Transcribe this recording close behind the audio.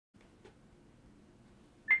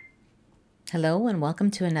Hello and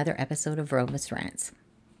welcome to another episode of Rovis Rants.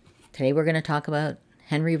 Today we're going to talk about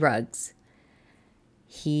Henry Ruggs.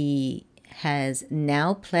 He has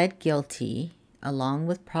now pled guilty, along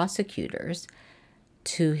with prosecutors,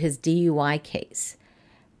 to his DUI case.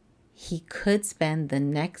 He could spend the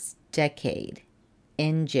next decade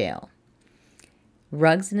in jail.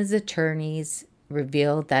 Ruggs and his attorneys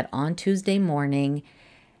revealed that on Tuesday morning,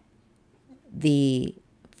 the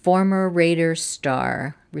former Raiders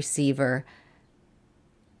star receiver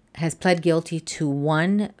has pled guilty to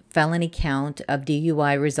one felony count of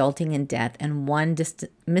DUI resulting in death and one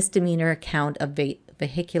misdemeanor count of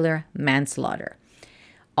vehicular manslaughter.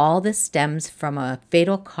 All this stems from a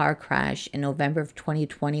fatal car crash in November of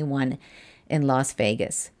 2021 in Las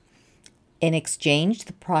Vegas. In exchange,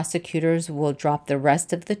 the prosecutors will drop the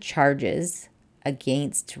rest of the charges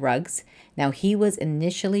against Ruggs. Now, he was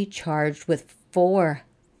initially charged with 4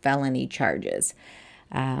 felony charges.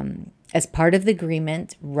 As part of the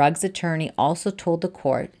agreement, Ruggs' attorney also told the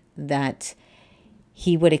court that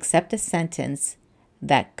he would accept a sentence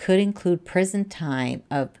that could include prison time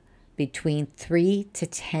of between 3 to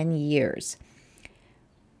 10 years.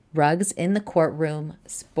 Ruggs in the courtroom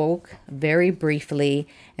spoke very briefly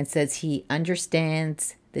and says he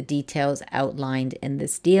understands the details outlined in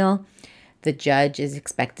this deal. The judge is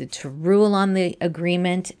expected to rule on the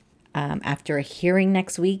agreement after a hearing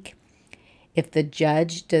next week. If the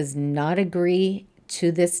judge does not agree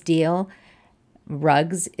to this deal,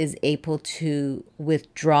 Ruggs is able to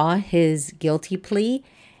withdraw his guilty plea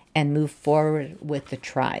and move forward with the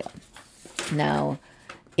trial. Now,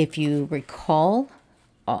 if you recall,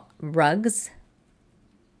 Ruggs,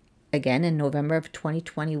 again in November of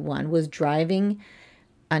 2021, was driving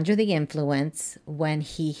under the influence when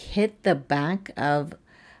he hit the back of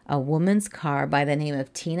a woman's car by the name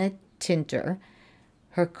of Tina Tinter.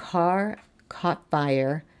 Her car caught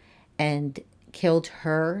fire and killed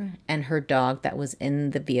her and her dog that was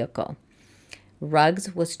in the vehicle.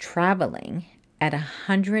 Ruggs was traveling at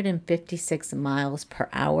 156 miles per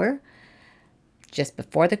hour just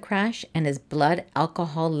before the crash, and his blood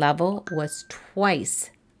alcohol level was twice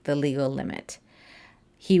the legal limit.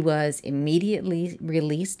 He was immediately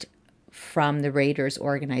released from the Raiders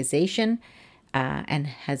organization and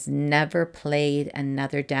has never played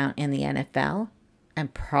another down in the NFL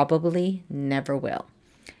and probably never will.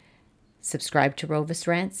 Subscribe to Rovis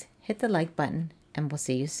Rants, hit the like button, and we'll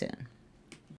see you soon.